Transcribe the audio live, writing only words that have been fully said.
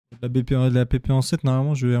La PP en 7,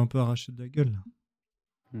 normalement, je vais un peu arracher de la gueule.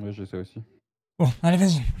 Ouais, je sais aussi. Bon, allez,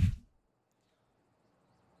 vas-y.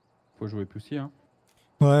 Faut jouer poussier, hein.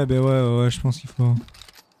 Ouais, bah ouais, je pense qu'il faut...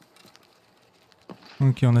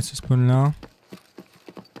 Ok, on a ce spawn là.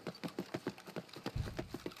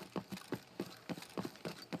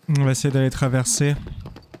 On va essayer d'aller traverser.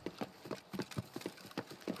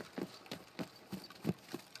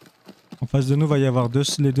 En face de nous, va y avoir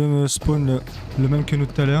les deux spawns le même que nous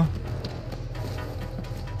tout à l'heure.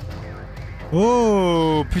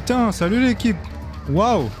 Oh putain, salut l'équipe.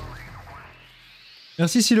 Waouh.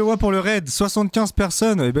 Merci Silewa pour le raid, 75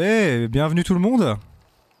 personnes. Eh ben, bienvenue tout le monde.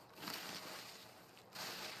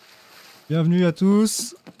 Bienvenue à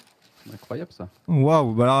tous. Incroyable ça.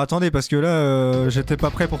 Waouh, bah alors attendez, parce que là, j'étais pas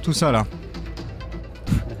prêt pour tout ça là.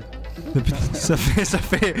 ça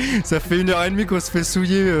fait 1h30 qu'on se fait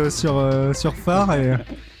souiller sur phare et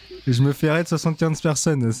je me fais raid 75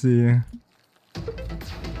 personnes, c'est...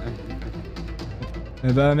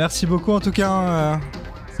 Eh bah merci beaucoup en tout cas,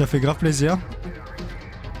 ça fait grave plaisir.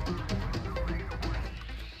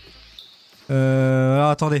 Alors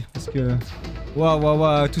attendez, parce que...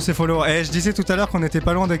 Waouh, tous ces followers. Eh, je disais tout à l'heure qu'on était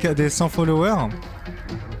pas loin des 100 followers.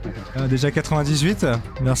 Déjà 98,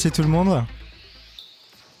 merci tout le monde.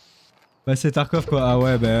 Bah c'est Tarkov quoi, ah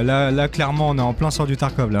ouais bah là clairement on est en plein sur du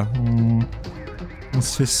Tarkov là. On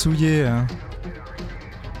se fait souiller.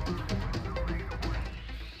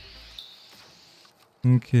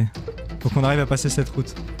 Ok. Faut qu'on arrive à passer cette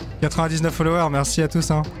route. 99 followers, merci à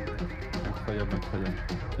tous hein. Incroyable.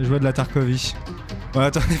 Je vois de la Tarkovie. Ouais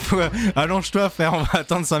attendez, allonge-toi frère, on va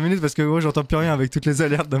attendre 5 minutes parce que gros j'entends plus rien avec toutes les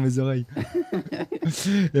alertes dans mes oreilles.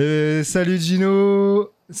 Salut Gino,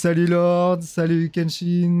 salut Lord, salut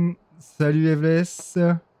Kenshin, salut Eveless,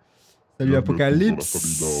 salut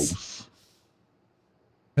Apocalypse.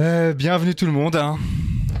 Bienvenue tout le monde hein.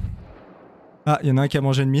 Ah, il y en a un qui a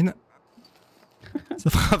mangé une mine. Ça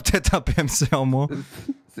fera peut-être un PMC en moins.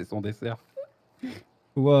 C'est son dessert.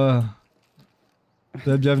 Wow.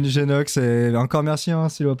 Bienvenue Genox et encore merci hein,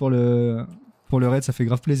 Silo pour le raid, ça fait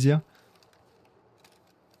grave plaisir.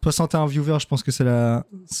 61 viewers, je pense que c'est la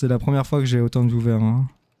première fois que j'ai autant de viewers. Hein.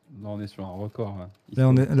 Non, on est sur un record. Là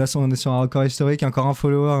on est sur un record historique, encore un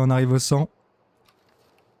follower et on arrive au 100.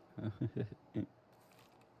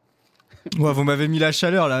 Ouais, vous m'avez mis la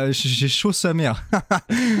chaleur là, j'ai chaud sa mère.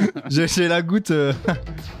 J'ai la goutte.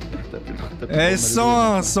 Eh,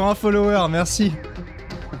 101 followers, merci.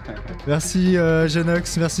 Merci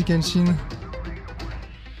Genox, merci Kenshin.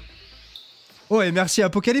 Oh et merci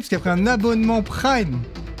Apocalypse qui a pris un abonnement Prime.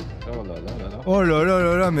 Oh là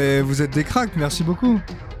là, mais vous êtes des cracks, merci beaucoup.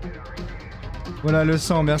 Voilà le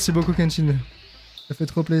sang, merci beaucoup Kenshin. Ça fait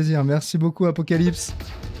trop plaisir, merci beaucoup Apocalypse.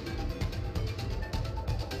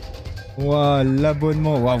 Ouah,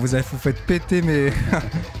 l'abonnement, ouah, vous faites péter mais...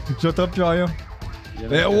 J'entends plus rien.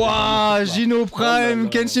 Mais ouah, Gino Prime,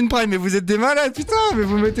 Kenshin Prime, mais vous êtes des malades, putain, mais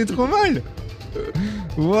vous mettez trop mal.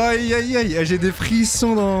 Ouah, aïe, j'ai des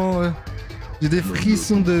frissons dans... J'ai des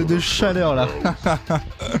frissons de chaleur là.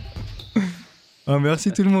 Oh,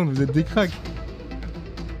 merci tout le monde, vous êtes des cracks.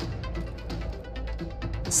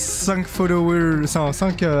 5 followers,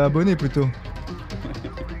 5 abonnés plutôt.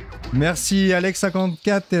 Merci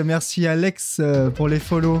Alex54 et merci Alex pour les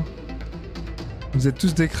follow. Vous êtes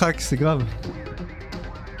tous des cracks, c'est grave.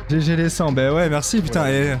 GG les 100, bah ouais merci putain,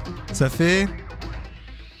 et ça fait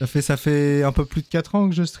un peu plus de 4 ans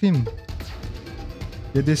que je stream.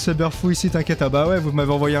 Il y a des subbers fous ici, t'inquiète. Ah bah ouais, vous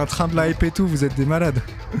m'avez envoyé un train de la hype et tout, vous êtes des malades.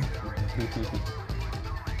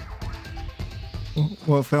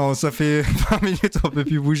 Ouais frère, ça fait 20 minutes, on peut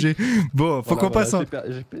plus bouger. Bon, faut qu'on passe en...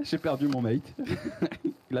 J'ai perdu mon mate.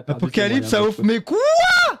 Apocalypse, ça ouf. Mais quoi?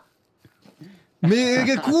 Mais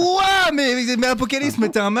quoi? Mais Apocalypse, mais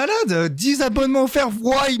t'es un malade. 10 abonnements offerts,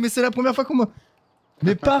 ouais, mais c'est la première fois qu'on m'a...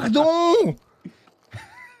 Mais pardon.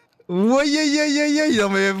 Ouais, non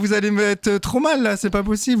mais vous allez me mettre trop mal là, c'est pas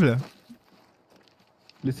possible.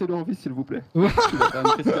 Laissez-le en vie s'il vous plaît. Il va faire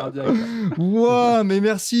une crise cardiaque. Wow, mais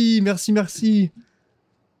merci.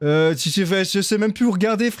 Je sais même plus où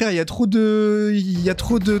regarder frère, il y a trop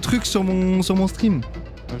de trucs sur mon stream.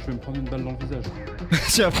 Je vais me prendre une balle dans le visage.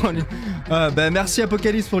 Tu vas prendre une... Ah bah merci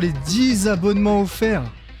Apocalypse pour les 10 abonnements offerts.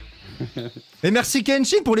 Et merci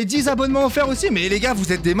Kenshin pour les 10 abonnements offerts aussi, mais les gars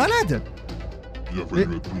vous êtes des malades.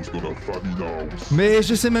 Bienvenue à tous dans la famille house. Mais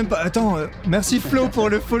je sais même pas, attends, merci Flo pour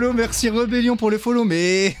le follow, merci Rebellion pour le follow,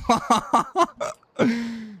 mais...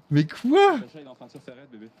 Mais quoi? Il est en train de se faire raid,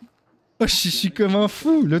 bébé. Oh, je suis comme un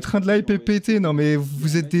fou, le train de l'hype est pété, non mais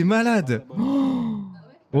vous êtes des malades.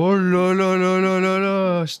 Oh là là là là là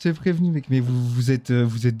là, je t'ai prévenu mec, mais vous êtes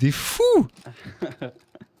des fous.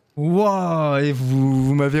 Waouh, et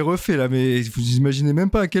vous m'avez refait là, mais vous imaginez même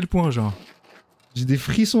pas à quel point, genre. J'ai des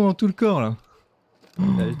frissons dans tout le corps là.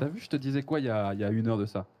 T'as vu, je te disais quoi il y a 1 heure de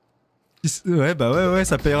ça? Ouais, bah ouais,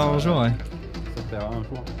 ça paiera un jour, ouais. Ça paiera un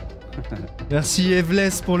jour. Merci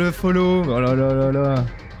Eveless pour le follow. Oh là là là là.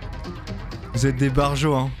 Vous êtes des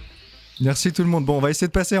barjots, hein. Merci tout le monde. Bon, on va essayer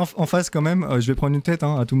de passer en face quand même. Je vais prendre une tête,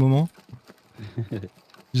 hein, à tout moment.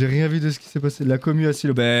 J'ai rien vu de ce qui s'est passé. La commu à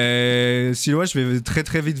Silo. Bah, Silo, je vais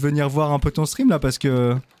très vite venir voir un peu ton stream là parce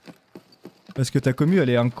que ta commu elle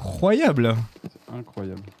est incroyable. C'est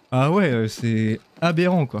incroyable. Ah ouais, c'est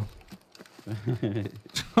aberrant quoi.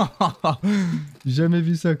 J'ai jamais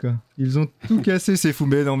vu ça quoi. Ils ont tout cassé, c'est fou.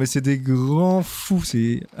 Mais non, mais c'est des grands fous,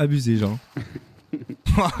 c'est abusé genre.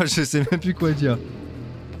 Je sais même plus quoi dire.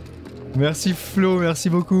 Merci Flo, merci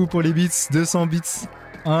beaucoup pour les bits, 200 bits.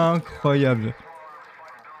 Incroyable.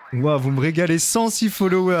 Waouh, vous me régalez, 106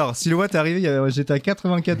 followers. Silhouette t'es arrivé, j'étais à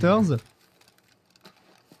 94.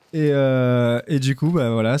 Et du coup,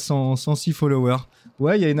 bah voilà, 106 followers.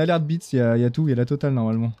 Ouais, il y a une alerte bits, il y a tout, il y a la totale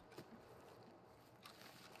normalement.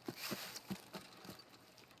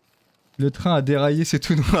 Le train a déraillé, c'est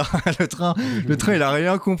tout noir. le train il a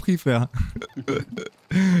rien compris, frère.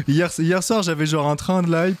 hier soir, j'avais genre un train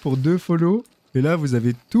de live pour 2 follow. Et là, vous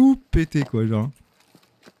avez tout pété, quoi, genre.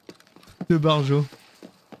 De barjo.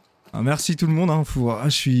 Ah, merci tout le monde, hein. Je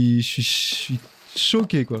suis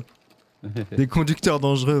choqué, quoi. Des conducteurs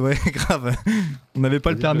dangereux, ouais, grave. On n'avait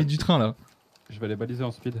pas le permis du train, là. Je vais aller baliser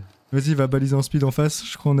en speed. Vas-y, va baliser en speed en face.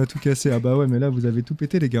 Je crois qu'on a tout cassé. Ah bah ouais, mais là, vous avez tout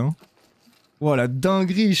pété, les gars. Hein. Wow, la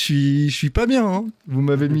dinguerie, je suis pas bien, hein. Vous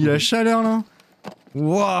m'avez mis la chaleur, là.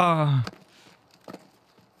 Waouh.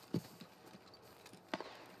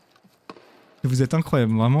 Vous êtes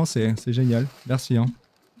incroyable, vraiment, c'est génial. Merci, hein.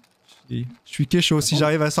 Je suis kécho. Si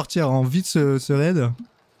j'arrive à sortir en vite ce raid...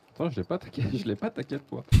 Attends, je l'ai pas, t'inquiète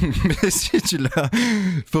quoi. Mais si, tu l'as.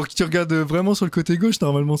 Faut que tu regardes vraiment sur le côté gauche,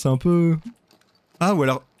 normalement, c'est un peu... Ah, ou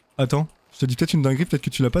alors... Attends, je te dis peut-être une dinguerie, peut-être que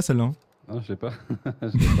tu l'as pas, celle-là. Hein. Non, je l'ai pas.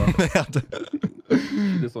 Je l'ai pas. Merde. Je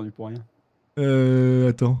suis descendu pour rien.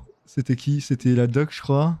 Attends. C'était qui? C'était la doc, je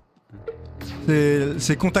crois.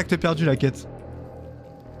 C'est contact perdu, la quête.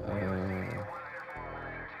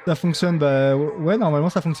 Ça fonctionne, bah... Ouais, normalement,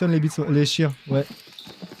 ça fonctionne, les shears, ouais.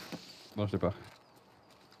 Non, je l'ai pas.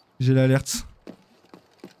 J'ai l'alerte.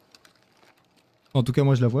 En tout cas,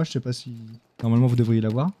 moi, je la vois, je sais pas si... Normalement, vous devriez la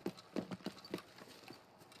voir.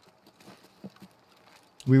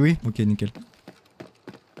 Oui, ok, nickel.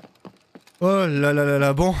 Oh là là là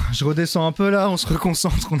là, bon, je redescends un peu là, on se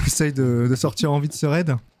reconcentre, on essaye de sortir en vie de ce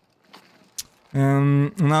raid. On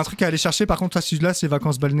a un truc à aller chercher, par contre, là, celui-là, c'est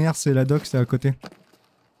vacances balnéaires, c'est la dock, c'est à côté.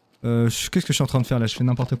 Qu'est-ce que je suis en train de faire là? Je fais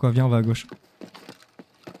n'importe quoi, viens, on va à gauche.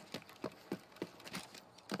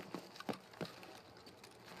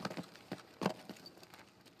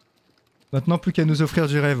 Maintenant, plus qu'à nous offrir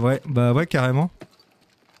du rêve, ouais, bah ouais, carrément.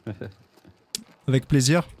 Avec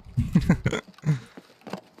plaisir.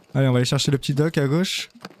 Allez, on va aller chercher le petit dock à gauche.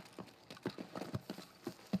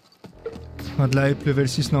 Fin de la hype level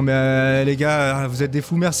 6. Non mais les gars, vous êtes des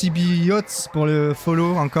fous. Merci Biots pour le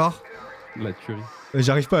follow encore. La tuerie.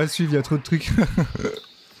 J'arrive pas à suivre, il y a trop de trucs.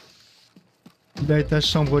 Il a étage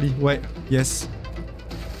chambre au lit. Ouais, yes.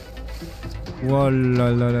 Oh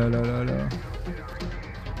là là là là là là.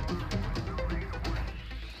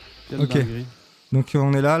 Ok. Donc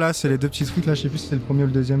on est là, c'est les deux petits trucs là, je sais plus si c'est le premier ou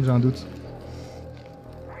le deuxième, j'ai un doute.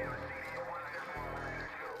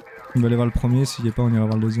 On va aller voir le premier, s'il n'y est pas on ira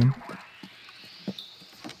voir le deuxième.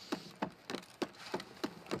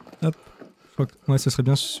 Hop. Je crois que... Ouais, ce serait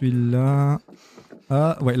bien celui-là.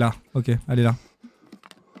 Ah, ouais, là. Ok, allez là.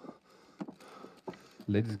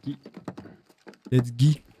 Let's go. Let's go.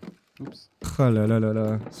 Oups. Oh là là là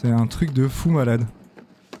là. C'est un truc de fou malade.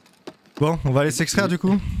 Bon, on va aller s'extraire du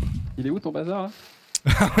coup. Il est où ton bazar là?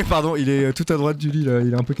 Ah oui, pardon, il est tout à droite du lit là,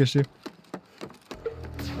 il est un peu caché.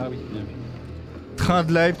 Ah oui, bien vu. Train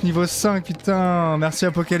de live niveau 5, putain, merci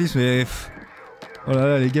Apocalypse, mais... Oh là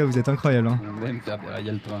là, les gars, vous êtes incroyables, hein. On aime faire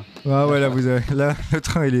dérailler le train. Ah ouais, là, vous avez... Là, le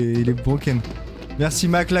train, il est broken. Merci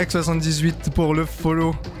Maclac78 pour le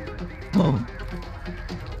follow. Oh.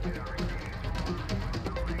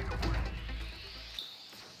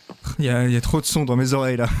 Il y a trop de son dans mes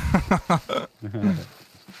oreilles, là.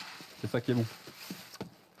 C'est ça qui est bon.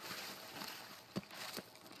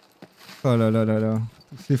 Oh là là là là.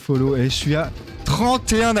 C'est follow. Et je suis à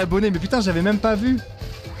 31 abonnés. Mais putain, j'avais même pas vu.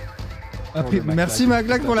 Après, merci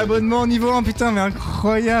Maclac pour l'abonnement niveau 1. Putain, mais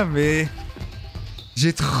incroyable. Mais...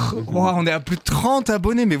 J'ai wow, on est à plus de 30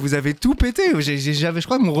 abonnés. Mais vous avez tout pété. Je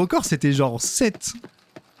crois que mon record, c'était genre 7.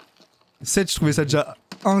 7, je trouvais ça déjà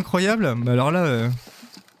incroyable. Mais alors là...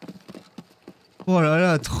 Oh là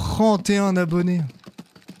là, 31 abonnés.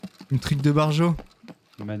 Une trick de Barjo.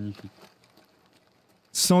 Magnifique.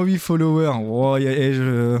 108 followers. Oh,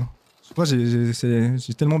 je crois que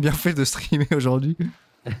j'ai tellement bien fait de streamer aujourd'hui.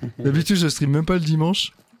 D'habitude, je stream même pas le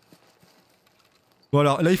dimanche. Bon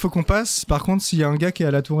alors, là il faut qu'on passe. Par contre, s'il y a un gars qui est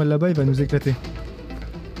à la tourelle là-bas, il va nous éclater.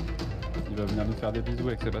 Il va venir nous faire des bisous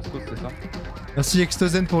avec ses bastos, c'est ça? Merci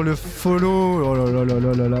Extozen pour le follow. Oh là là là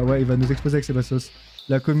là là là. Ouais, il va nous exploser avec ses bastos.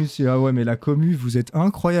 La commu, ah ouais, mais la commu, vous êtes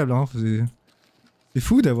incroyable, hein. C'est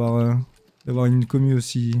fou d'avoir une commu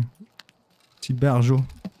aussi Barjo.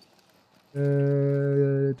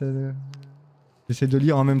 J'essaie de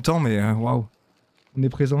lire en même temps, mais waouh. On est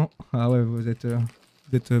présent. Ah ouais, vous êtes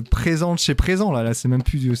présente chez présent là. Là, c'est même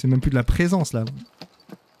plus de la présence là.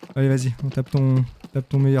 Allez, vas-y, on tape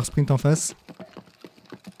ton meilleur sprint en face.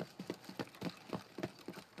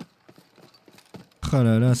 Ah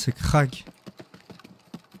là là, c'est crack.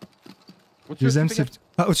 Deuxième, c'est...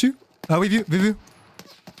 Ah, au-dessus? Ah oui, vu.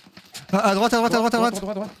 Ah, à droite.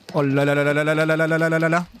 Oh là là là là là là là là là là là là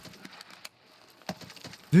là.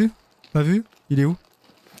 Vu? Pas vu? Il est où?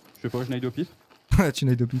 Je sais pas, je n'aille au pif. Tu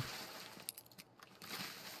n'ailles de pif.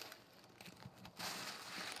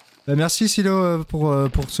 Bah merci Silo pour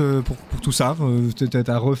tout ça.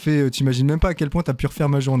 T'as refait, t'imagines même pas à quel point t'as pu refaire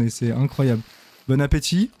ma journée, c'est incroyable. Bon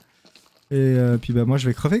appétit. Et puis bah moi je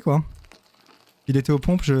vais crever quoi. Il était aux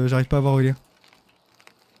pompes, j'arrive pas à voir où il est.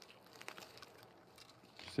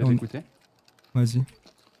 Tu sais l'écouter? Vas-y.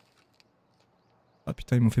 Ah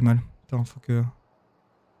putain ils m'ont fait mal. Attends, faut que...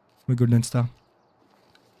 Me Golden Star.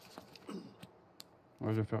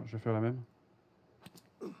 Ouais, je vais faire la même.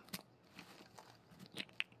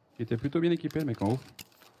 Il était plutôt bien équipé le mec en haut.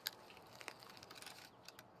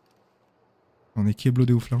 On est kéblo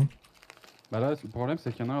de ouf là. Bah là, le problème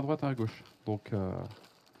c'est qu'il y en a un à droite et un à gauche. Donc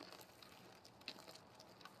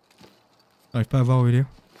J'arrive pas à voir où il est.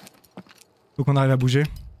 Faut qu'on arrive à bouger.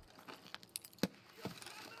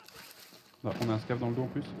 là, on a un scaf dans le dos en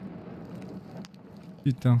plus.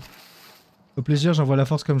 Putain. Au plaisir, j'envoie la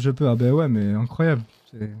force comme je peux. Ah bah ouais, mais incroyable.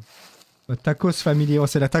 C'est... Tacos Family. Oh,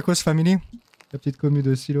 c'est la Tacos Family? La petite commu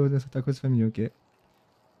de Silo de Tacos Family, ok.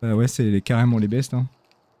 Bah ouais, c'est carrément les bestes, hein.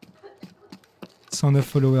 109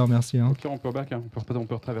 followers, merci, hein. Ok, on peut back, hein. On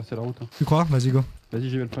peut retraverser la route. Hein. Tu crois? Vas-y, go. Vas-y,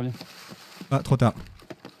 j'y vais le premier. Ah, trop tard.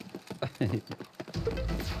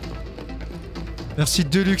 Merci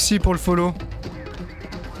Deluxy pour le follow.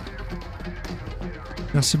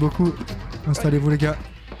 Merci beaucoup. Installez-vous, les gars.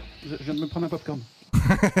 Je viens de me prendre un popcorn.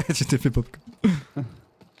 Tu t'es fait popcorn.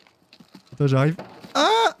 Attends, j'arrive.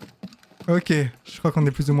 Ah! Ok, je crois qu'on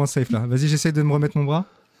est plus ou moins safe là. Vas-y, j'essaie de me remettre mon bras.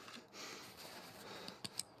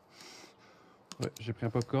 Ouais, j'ai pris un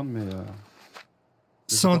popcorn, mais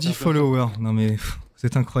 110 followers. Non mais,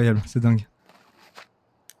 c'est incroyable, c'est dingue.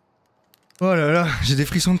 Oh là là, j'ai des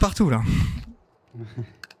frissons de partout là.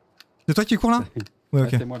 C'est toi qui cours là? Ouais, ok.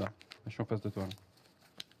 C'est moi là. Je suis en face de toi là.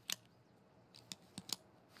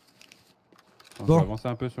 Attends, Bon. je vais avancer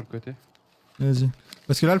un peu sur le côté. Vas-y.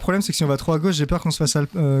 Parce que là, le problème, c'est que si on va trop à gauche, j'ai peur qu'on se fasse,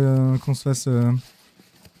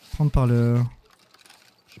 prendre par le...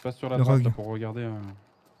 Je passe sur la droite là, pour regarder.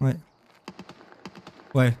 Ouais.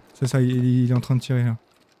 Ouais, c'est ça, il est en train de tirer là.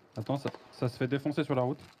 Attends, ça se fait défoncer sur la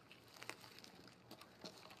route.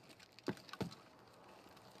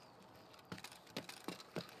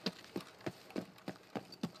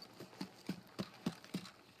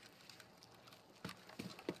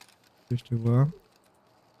 Je te vois.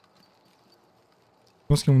 Je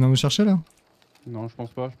pense qu'on vient me chercher là. Non, je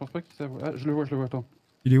pense pas qu'il s'avoue. Ah, je le vois, attends.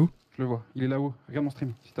 Il est où? Je le vois, il est là-haut. Regarde mon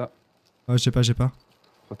stream, si t'as... Ah, j'ai pas.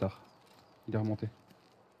 Trop tard. Il est remonté.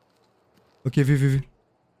 Ok, vu.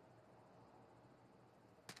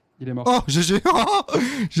 Il est mort. Oh, GG.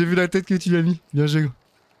 J'ai vu la tête que tu lui as mis. Bien joué.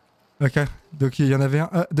 Ok, donc il y en avait un.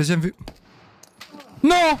 Ah, deuxième vue.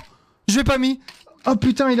 Non! Je l'ai pas mis. Oh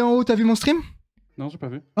putain, il est en haut, t'as vu mon stream? Non, j'ai pas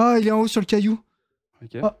vu. Ah, il est en haut sur le caillou.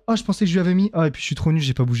 Ok. Ah, je pensais que je lui avais mis. Ah, et puis je suis trop nul,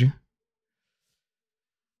 j'ai pas bougé.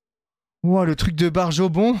 Wow, le truc de Barjo,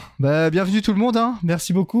 bon. Bah, bienvenue tout le monde, hein.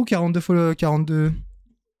 Merci beaucoup. 42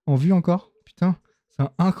 en vue encore. Putain, c'est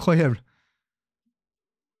incroyable.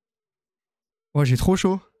 Ouais, j'ai trop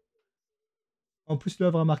chaud. En plus,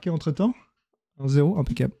 l'œuvre a marqué entre temps. En 0,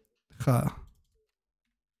 impeccable. Ah.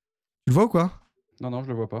 Tu le vois ou quoi? Non, je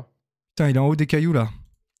le vois pas. Putain, il est en haut des cailloux là.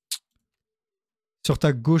 Sur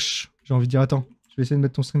ta gauche, j'ai envie de dire. Attends, je vais essayer de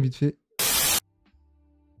mettre ton stream vite fait.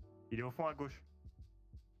 Il est au fond à gauche.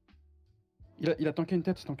 Il a tanké une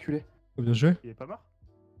tête, cet enculé. Oh, bien joué. Il est pas mort?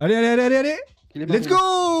 Allez. Il est mort, Let's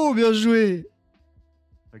go! Bien joué.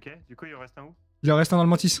 Ok, du coup il en reste un où? Il en reste un dans le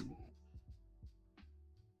mantis.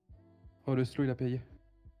 Oh, le slow, il a payé.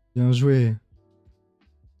 Bien joué.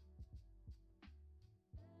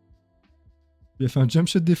 Il a fait un jump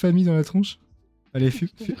shot des familles dans la tronche. Allez,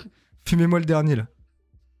 fumez-moi le dernier là.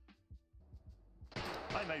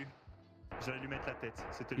 Ah, il m'a eu. J'allais lui mettre la tête.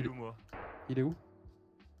 C'était lui ou moi. Il est où?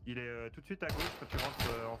 Il est tout de suite à gauche quand tu rentres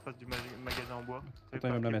en face du magasin en bois. Attends,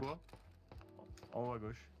 il va me la mettre. Bois. En haut à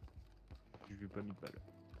gauche. Je lui ai pas mis de balle.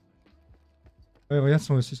 Ouais,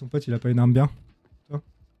 regarde si son pote il a pas une arme bien. Toi.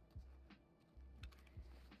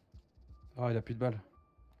 Ah, il a plus de balles.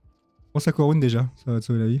 Pense à Corune déjà, ça va te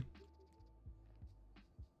sauver la vie.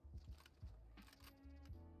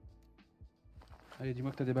 Allez,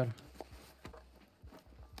 dis-moi que t'as des balles.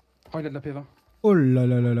 Oh, il a de la P20. Oh là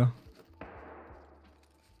là là là.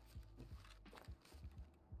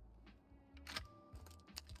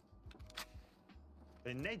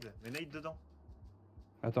 T'as une nade? Une nade dedans.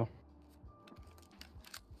 Attends.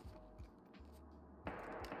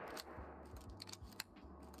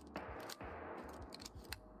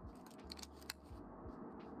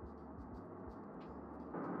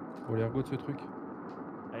 Oh, l'ergot de ce truc.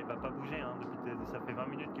 Ah, il va pas bouger, hein. Ça fait 20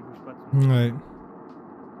 minutes qu'il bouge pas. Ouais.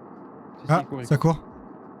 Si, Ah, il court, il ça court. court.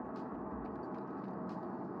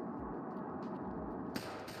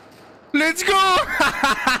 Let's go.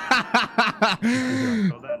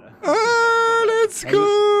 Ah, let's go.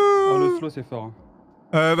 Oh, le slow, c'est fort.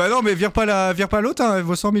 Hein. Bah non, mais vire pas l'autre, hein, elle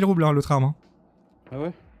vaut 100 000 roubles, hein, l'autre arme. Hein. Ah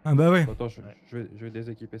ouais? Ah bah ouais. Attends, je vais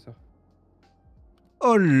déséquiper ça.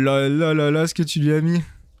 Oh là là là là, ce que tu lui as mis.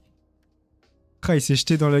 Ah, il s'est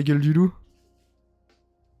jeté dans la gueule du loup.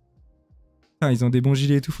 Ah, ils ont des bons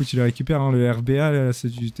gilets et tout, faut que tu les récupères. Hein. Le RBA, c'est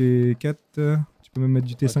du T4. Tu peux même mettre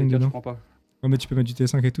du T5 T4, dedans. je prends pas. Ouais, mais tu peux mettre du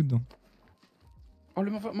T5 et tout dedans. Oh,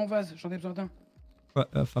 mon vase, j'en ai besoin d'un. Ouais,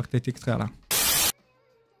 va falloir que t'ailles t'extraire là.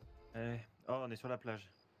 Oh, on est sur la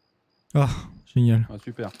plage. Oh, génial. Ah,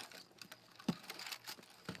 super.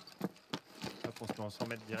 Hop, on se met en 100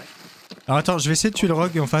 mètres direct. Alors attends, je vais essayer de tuer le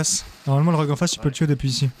rogue en face. Normalement, le rogue en face, tu peux le tuer depuis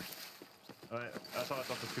ici. Ouais, attends,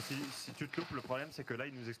 parce que si tu te loupes, le problème c'est que là,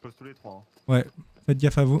 il nous explose tous les trois. Hein. Ouais, faites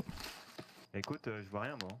gaffe à vous. Écoute, je vois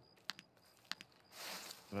rien, moi. Hein.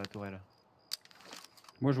 Sur la tourelle.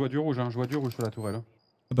 Moi, je vois du rouge, hein. Je vois du rouge sur la tourelle. Hein.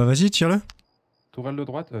 Ah bah vas-y, tire-le. Tourelle de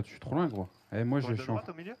droite, tu suis trop loin, gros. Eh, moi, Tourelle je de suis en... droite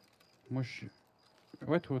au milieu? Moi, je suis...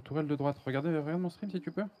 Ouais, tourelle de droite. Regarde mon stream si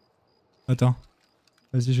tu peux. Attends.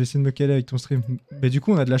 Vas-y, je vais essayer de me caler avec ton stream. Mais du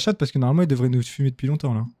coup, on a de la chatte parce que normalement, il devrait nous fumer depuis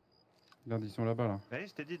longtemps là. Regarde, ils sont là-bas, là. Ouais,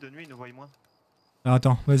 je t'ai dit, de nuit, ils nous voient moins. Alors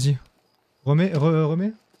attends, vas-y. Remets. Qui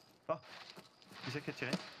c'est qui a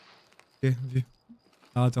tiré? Ok, vu.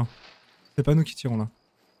 Alors attends. C'est pas nous qui tirons là.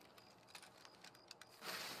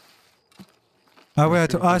 Ah ouais,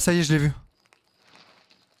 attends. Ah, ça y est, je l'ai vu.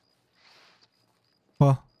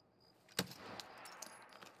 Oh.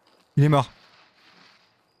 Il est mort.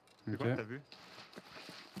 Ok. Quoi, t'as vu?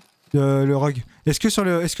 Le rogue. Est-ce que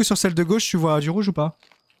sur celle de gauche, tu vois du rouge ou pas?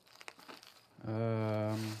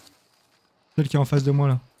 Celle qui est en face de moi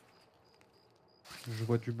là. Je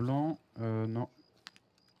vois du blanc. Non.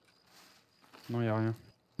 Non, y a rien.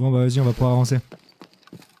 Bon bah vas-y, on va pouvoir avancer.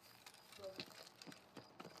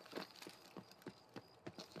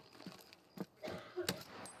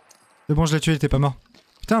 C'est bon, je l'ai tué, il était pas mort.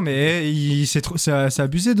 Putain, mais c'est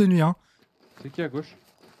abusé de nuit, hein. C'est qui à gauche?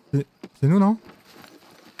 C'est nous, non?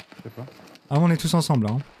 Je sais pas. Ah, on est tous ensemble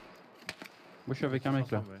là. Hein. Moi, je suis avec un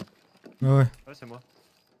mec là. Ouais, ouais. Ouais, c'est moi.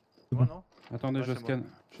 C'est Moi, bon. non? Attendez, Ouais, je c'est scanne.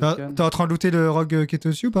 T'es en train de looter le rogue qui était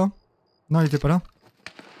dessus ou pas? Non, il était pas là.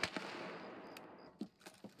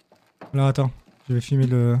 Alors attends, je vais filmer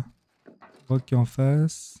le rogue qui est en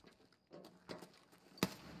face.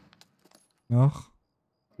 Mort.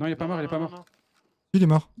 Non, il est pas mort, il est pas mort. Non, Il est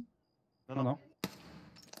mort. Non, non.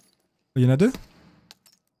 Il y en a deux?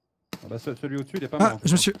 Ah bah, celui au-dessus, il est pas mort. Ah,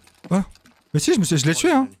 je me suis... Ouais. Mais si, je l'ai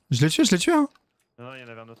tué, hein. Je l'ai tué, hein. Non, il y en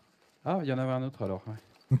avait un autre. Ah, il y en avait un autre alors. Ouais.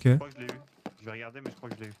 Ok. Je crois que je l'ai eu. Je vais regarder, mais je crois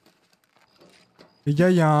que je l'ai eu. Les gars,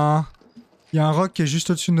 il y a un rogue qui est juste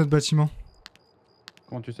au-dessus de notre bâtiment.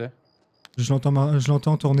 Comment tu sais? Je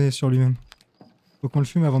l'entends tourner sur lui-même. Faut qu'on le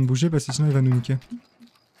fume avant de bouger parce que sinon il va nous niquer.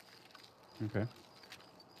 Ok.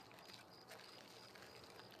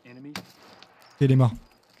 Et il est mort.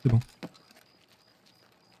 C'est bon.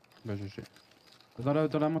 Bah, GG.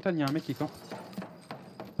 Dans la montagne, il y a un mec qui campe.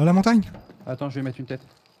 Dans la montagne? Attends, je vais mettre une tête.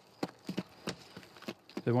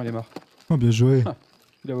 C'est bon, il est mort. Oh, bien joué. Ah,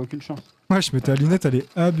 il avait aucune chance. Ouais, je mettais la lunette, elle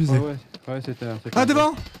est abusée. Ouais, c'était un truc. Ah,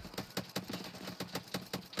 devant!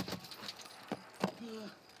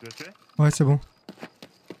 Tu l'as tué? Ouais, c'est bon.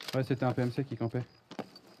 Ouais, c'était un PMC qui campait.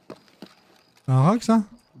 Un rogue, ça?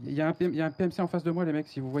 Il y a un PMC en face de moi, les mecs,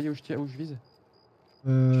 si vous voyez où je vise.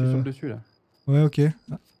 Je suis sur le dessus là. Ouais, ok.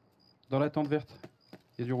 Dans la tente verte.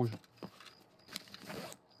 Il y a du rouge.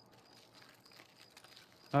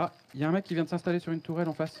 Ah, y'a un mec qui vient de s'installer sur une tourelle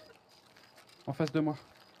en face. En face de moi.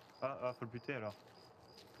 Ah, faut le buter alors.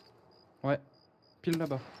 Ouais, pile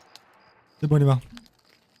là-bas. C'est bon, il est mort.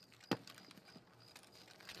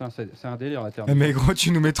 Putain, c'est un délire la terre. Eh mais gros,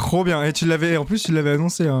 tu nous mets trop bien. Et tu l'avais, en plus, tu l'avais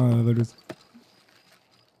annoncé, hein, Valouz.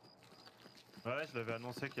 Ouais, je l'avais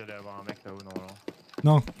annoncé qu'il allait y avoir un mec là-haut normalement.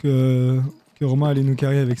 Non, que Romain allait nous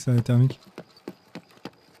carrer avec sa thermique.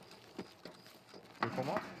 Tu veux qu'on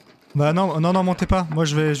monte? Bah non, non, montez pas. Moi,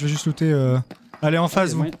 je vais juste looter. Allez, en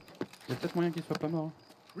face, vous. Y'a peut-être moyen qu'il soit pas mort. Hein.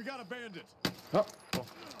 Ah. Bon.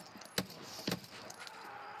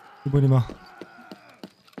 C'est bon, il est mort.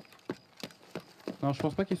 Non, je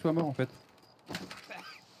pense pas qu'il soit mort en fait.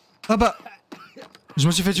 Ah bah je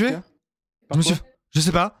me suis fait tuer. Je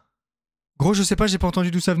sais pas. Gros, je sais pas, j'ai pas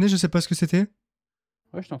entendu d'où ça venait, je sais pas ce que c'était.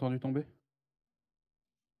 Ouais, je t'ai entendu tomber.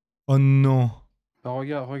 Oh non. Bah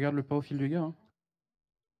regarde le profil du gars. Hein.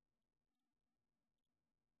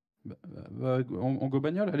 On go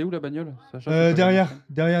bagnole. Elle est où la bagnole?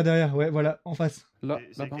 Derrière, ouais, voilà, en face. Là,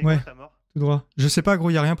 là-bas. Ouais, tout droit. Je sais pas,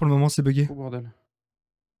 gros, y'a rien pour le moment, c'est bugué. Oh bordel.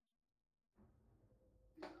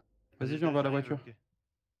 Vas-y, viens, on va à la voiture. Okay.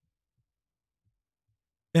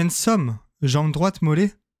 Ensom, jambe droite,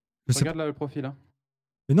 mollet. Regarde là le profil. Hein.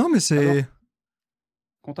 Mais non, mais c'est... Alors,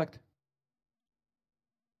 contact.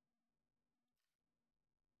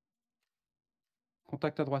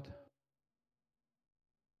 Contact à droite.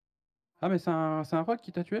 Ah mais c'est un rogue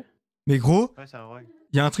qui t'a tué? Mais gros, ouais, c'est un rogue.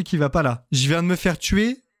 Y a un truc qui va pas là. Je viens de me faire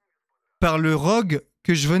tuer par le rogue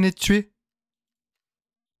que je venais de tuer.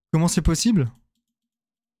 Comment c'est possible?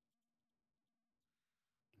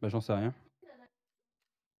 Bah j'en sais rien.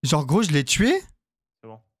 Genre gros, je l'ai tué. C'est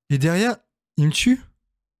bon. Et derrière, il me tue.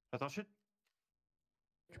 Attends, chute.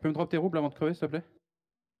 Tu peux me drop tes roubles avant de crever s'il te plaît?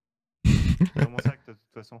 Dans mon sac de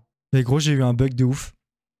toute façon. Mais gros, j'ai eu un bug de ouf.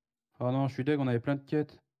 Oh non, je suis deg, on avait plein de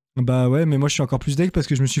quêtes. Bah ouais, mais moi je suis encore plus deg parce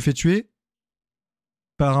que je me suis fait tuer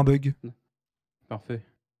par un bug. Parfait.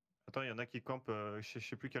 Attends, il y en a qui campent, je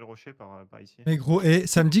sais plus quel rocher par ici. Mais gros, et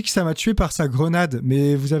ça me dit que ça m'a tué par sa grenade.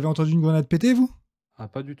 Mais vous avez entendu une grenade péter, vous? Ah,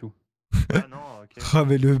 pas du tout. Ah non, ok. Oh,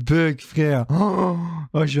 mais le bug, frère. Oh,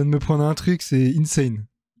 je viens de me prendre un truc, c'est insane.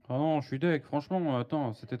 Oh non, je suis deg, franchement,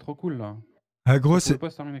 attends, c'était trop cool là. Ah gros, c'est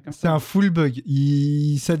un full bug.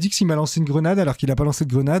 Ça dit que s'il m'a lancé une grenade alors qu'il a pas lancé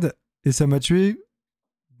de grenade. Et ça m'a tué.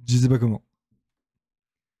 Je sais pas comment.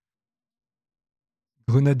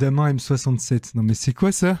 Grenade à main M67. Non mais c'est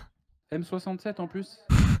quoi ça? M67 en plus.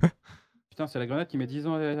 Putain, c'est la grenade qui met 10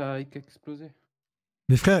 ans à exploser.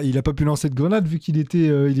 Mais frère, il a pas pu lancer de grenade vu qu'il était,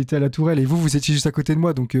 il était à la tourelle. Et vous étiez juste à côté de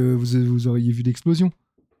moi, donc vous auriez vu l'explosion.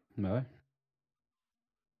 Bah ouais.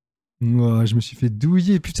 Oh, je me suis fait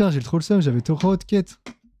douiller. Putain, j'ai trop le seum, j'avais trop de quêtes.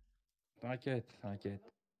 T'inquiète.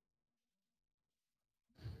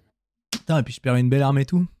 Putain, et puis je perds une belle arme et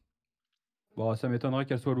tout. Bon, ça m'étonnerait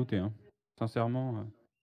qu'elle soit lootée, hein. Sincèrement.